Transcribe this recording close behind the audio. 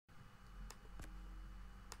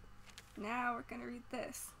Now we're gonna read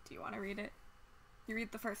this. Do you want to read it? You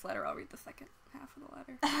read the first letter, I'll read the second half of the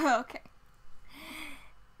letter. Okay.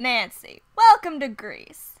 Nancy, welcome to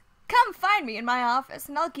Greece. Come find me in my office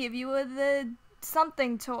and I'll give you the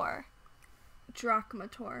something tour. Drachma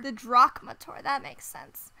tour. The drachma tour, that makes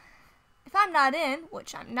sense. If I'm not in,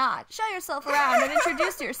 which I'm not, show yourself around and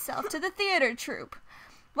introduce yourself to the theater troupe.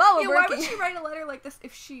 While we're why working... would she write a letter like this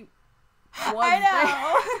if she was I know.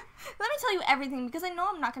 there? Let me tell you everything, because I know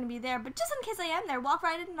I'm not going to be there, but just in case I am there, walk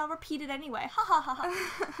right in and I'll repeat it anyway. Ha ha ha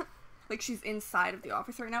ha. Like she's inside of the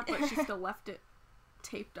office right now, but she still left it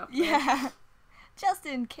taped up there. Yeah. Just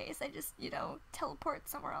in case I just, teleport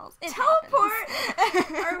somewhere else. It Teleport?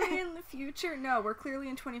 happens. Are we in the future? No, we're clearly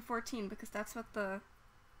in 2014 because that's what the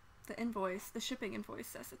invoice, the shipping invoice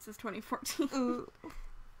says. It says 2014. Ooh.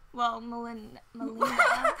 Well, Melina.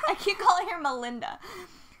 I keep calling her Melinda.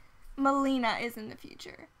 Melina is in the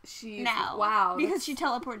future. She's now. Wow. Because she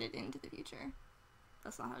teleported into the future.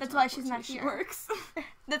 That's not how That's why she's not teleportation here. works.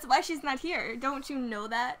 That's why she's not here. Don't you know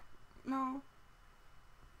that? No.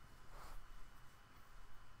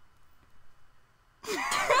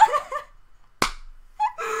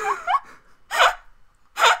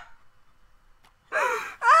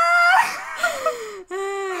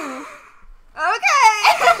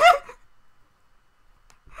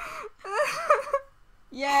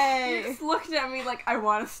 Yay! You just looked at me like, I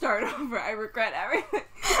want to start over. I regret everything.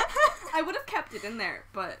 I would have kept it in there,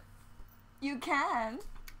 but... You can.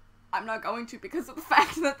 I'm not going to because of the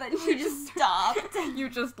fact that then You just stopped. You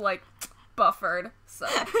just, buffered, so...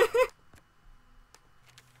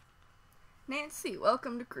 Nancy,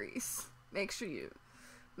 welcome to Greece. Make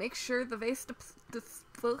sure the vase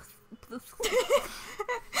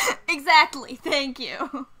Exactly, thank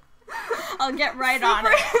you. I'll get right on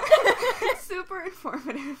it. Super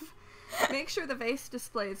informative. Make sure the vase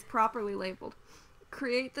display is properly labeled.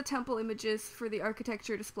 Create the temple images for the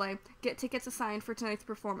architecture display. Get tickets assigned for tonight's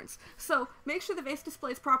performance. So, make sure the vase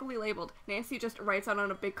display is properly labeled. Nancy just writes out on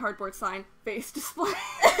a big cardboard sign, vase display.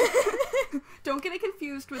 Don't get it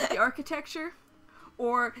confused with the architecture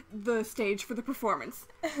or the stage for the performance.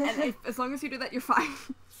 And as long as you do that, you're fine.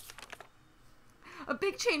 A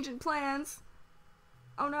big change in plans.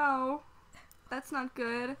 Oh no. That's not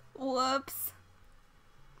good. Whoops.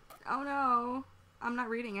 Oh no. I'm not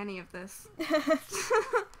reading any of this.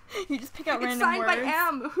 You just pick out It's random signed words. by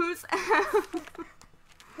M. Who's M?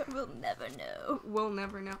 We'll never know. We'll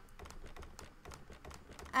never know.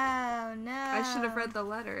 Oh no. I should have read the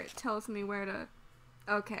letter. It tells me where to...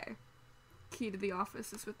 Okay. Key to the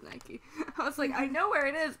office is with Nike. I was like, I know where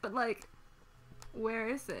it is, but where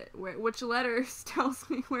is it? Which letters tells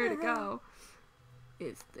me where to go?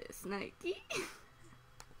 Is this Nike?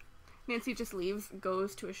 Nancy just leaves,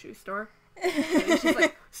 goes to a shoe store. And she's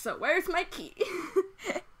like, so where's my key?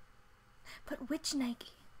 But which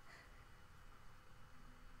Nike?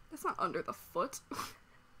 That's not under the foot. What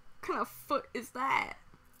kind of foot is that?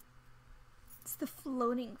 It's the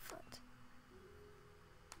floating foot.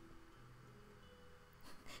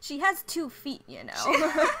 She has 2 feet,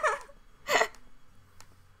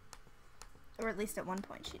 Or at least at one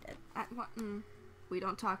point she did. At what? We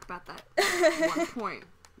don't talk about that at one point.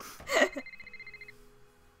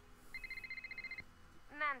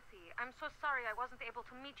 Nancy, I'm so sorry I wasn't able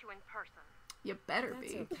to meet you in person. You better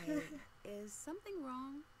That's be. okay. Is something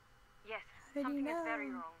wrong? Yes, How did you something is know? very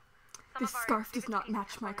wrong. Some This of our scarf does exhibit not pieces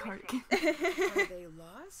match my are cardigan. missing. Are they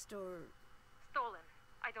lost or... Stolen.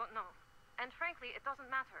 I don't know. And frankly, it doesn't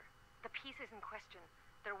matter. The pieces in question,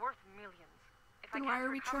 they're worth millions. If Then I why can't are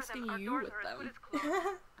we recover trusting them, our you doors with are as them? good as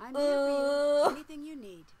closed. I'm here for you. Oh. Anything you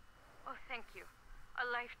need. Oh, thank you. A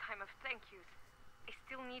lifetime of thank yous. I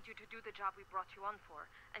still need you to do the job we brought you on for,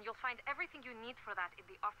 and you'll find everything you need for that in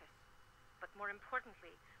the office. But more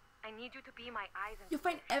importantly, I need you to be my eyes and You'll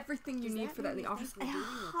find everything you Does need that for that in mean the you office. think I we're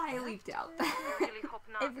dealing with highly theft? doubt that. I really hope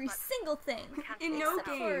not. Every but single thing. we can't In make no that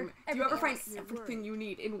up. game do you ever everything find else. You're everything worried. you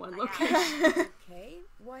need in one I location. Okay,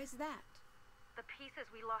 why is that? The pieces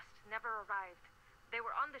we lost never arrived. They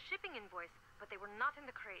were on the shipping invoice, but they were not in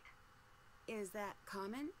the crate. Is that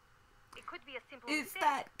common? It could be a simple Is mistake,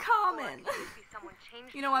 that or common? it could be someone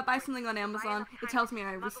changed You know the what? Buy invoice something on to buy Amazon. enough It time tells to me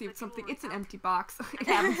I smuggle received the something. jewelry It's an out. empty box. It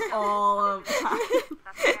happens all of the time.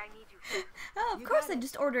 That's why I need you here. Oh, of You course got I it.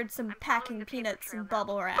 just ordered some I'm packing following the paper peanuts trail and now.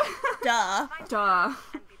 bubble wrap. Duh. Find Duh. me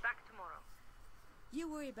and be back tomorrow.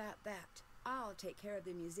 You worry about that. I'll take care of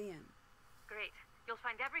the museum. Great. You'll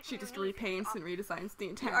find everything She you just need. repaints and redesigns the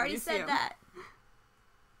You entire already museum. said that.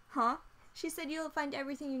 Huh? She said you'll find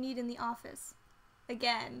everything you need in the office.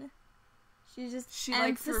 Again. She's just She, like,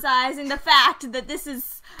 emphasizing the fact that this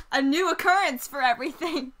is a new occurrence for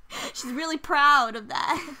everything. She's really proud of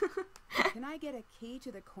that. Can I get a key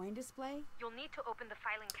to the coin display? You'll need to open the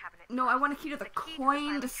filing cabinet. No, I want a key to the key to the coin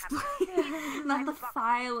filing display, cabinet. not the Inside box,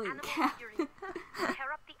 filing animal cabinet. figurine.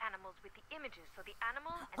 Tear up the animals with the images, so the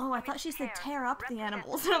animal and Oh, I image thought she said pair tear up the represent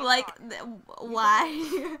animals. the And I'm like, same why?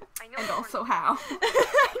 I know And you also weren't how.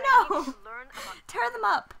 I know. need to learn about Tear them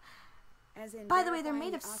up. As in By the way, they're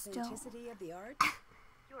verifying made the of stone. authenticity of the art?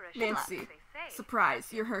 You're a Nancy, shark, they say.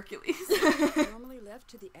 surprise, you're Hercules. Normally left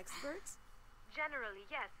to the experts? Generally,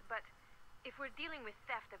 yes, but if we're dealing with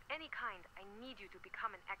theft of any kind, I need you to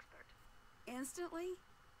become an expert. Instantly?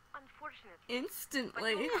 Unfortunately.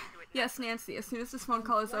 Instantly. But you'll have to do it Yes, Nancy, as soon as this phone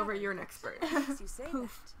call is over, you're an expert. Makes you say that.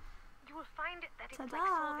 You will find that it's like Ta-da.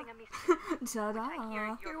 solving a mystery. which I hear Ta-da. you're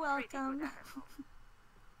You're pretty welcome. good at at home.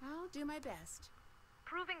 I'll do my best.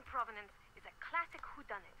 Proving provenance is a classic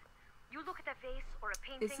whodunit. You look at a vase or a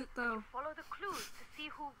painting Is it, and though? you follow the clues to see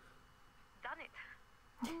who done it.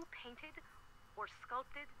 Who painted or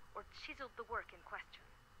sculpted or chiseled the work in question.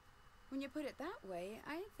 When you put it that way,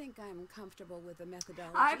 I think I'm comfortable with the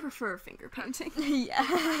methodology. I prefer finger painting. Yeah.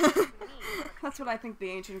 That's what I think the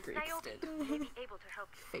ancient Greeks Niobe did. may be able to help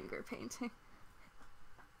you. Finger painting.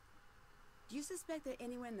 Do you suspect that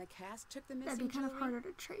anyone in the cast took the That'd missing be kind of jewelry? harder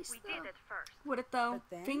to trace, We though. did at first. Would it though? But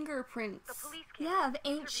then? The Fingerprints. police came, Yeah, the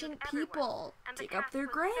interviewed ancient everyone, people. and the Dig up cast their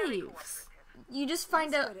was very graves. cooperative. You just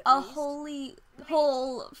find That's a, good, at a least. holy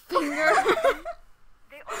whole finger.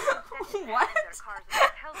 They also sent What? their cars and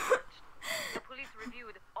hotels searched. The police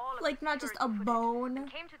reviewed all of Like, the not just a security footage bone.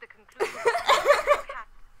 and came to the conclusion that the cat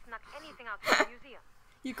snuck anything out of the museum.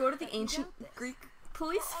 You go to the Let me ancient doubt this. Greek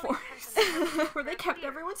police For all intents force and purposes, where they they're kept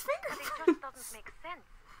clear, everyone's but it just fingerprints. doesn't make sense.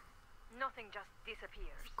 Nothing just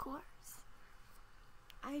disappears. Of course.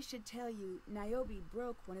 I should tell you, Niobe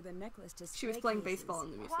broke one of the necklace display She was playing cases. baseball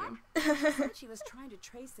in the museum. She said she was trying to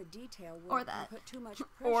trace the detail Or work that. and put too much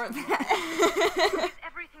pressure Or on it. that. Is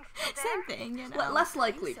everything still there? Same thing, you know. Well, less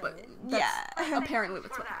likely, so. but that's Yeah. apparently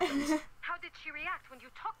that's what happened. How did she react when you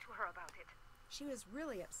talked to her about it? She was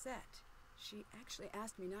really upset. She actually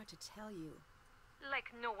asked me not to tell you.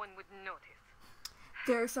 Like no one would notice.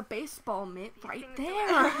 There's a baseball mitt These right things do there.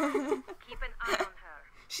 happen. Keep an eye on her.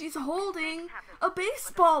 She's holding Mistakes happen, a but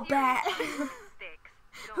baseball serious bat. mistakes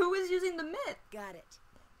don't. Who was using the mitt? Got it.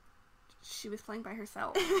 She was playing by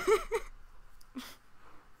herself.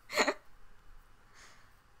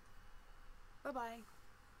 Bye-bye.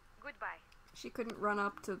 Goodbye. She couldn't run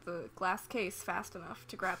up to the glass case fast enough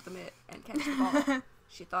to grab the mitt and catch the ball.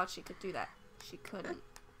 She thought she could do that. She couldn't.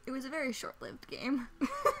 It was a very short-lived game.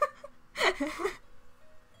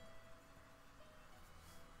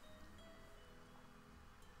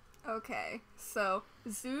 Okay, so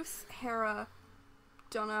Zeus, Hera,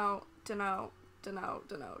 dunno.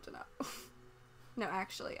 No,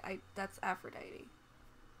 actually, that's Aphrodite.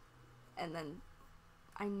 And then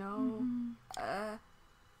I know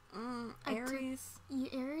Ares.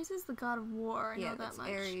 Ares is the god of war. I Yeah, know that that's much.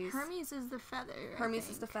 Ares. Hermes is the feather. I Hermes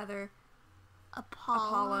is the think. feather.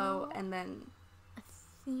 Apollo. And then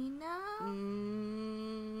Athena.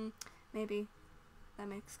 maybe that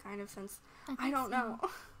makes kind of sense. I I think don't so. know.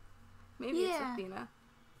 Maybe Yeah. it's Athena.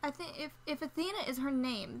 I think if Athena is her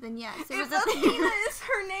name, then yes, it If was Athena. Athena is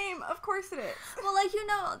her name, of course it is. Well, like, you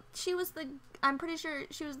know, she was the. I'm pretty sure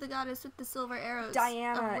she was the goddess with the silver arrows. of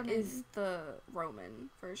Diana women. is the Roman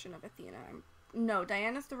version of Athena. No,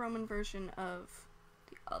 Diana's the Roman version of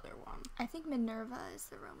the other one. I think Minerva is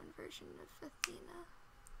the Roman version of Athena.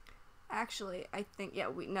 Actually, I think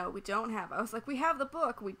we don't have. I was like, we have the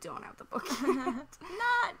book. We don't have the book yet.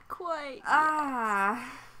 Not quite.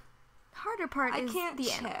 Harder part I is can't the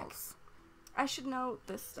check. animals. I should know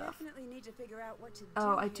this stuff. Definitely need to figure out what to do.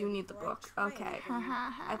 Oh, I here do need the before I book. try Okay. anything.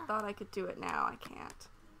 I thought I could do it now. I can't.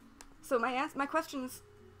 So my questions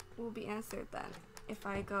will be answered then if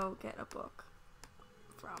I go get a book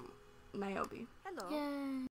from Niobe. Hello. Yay.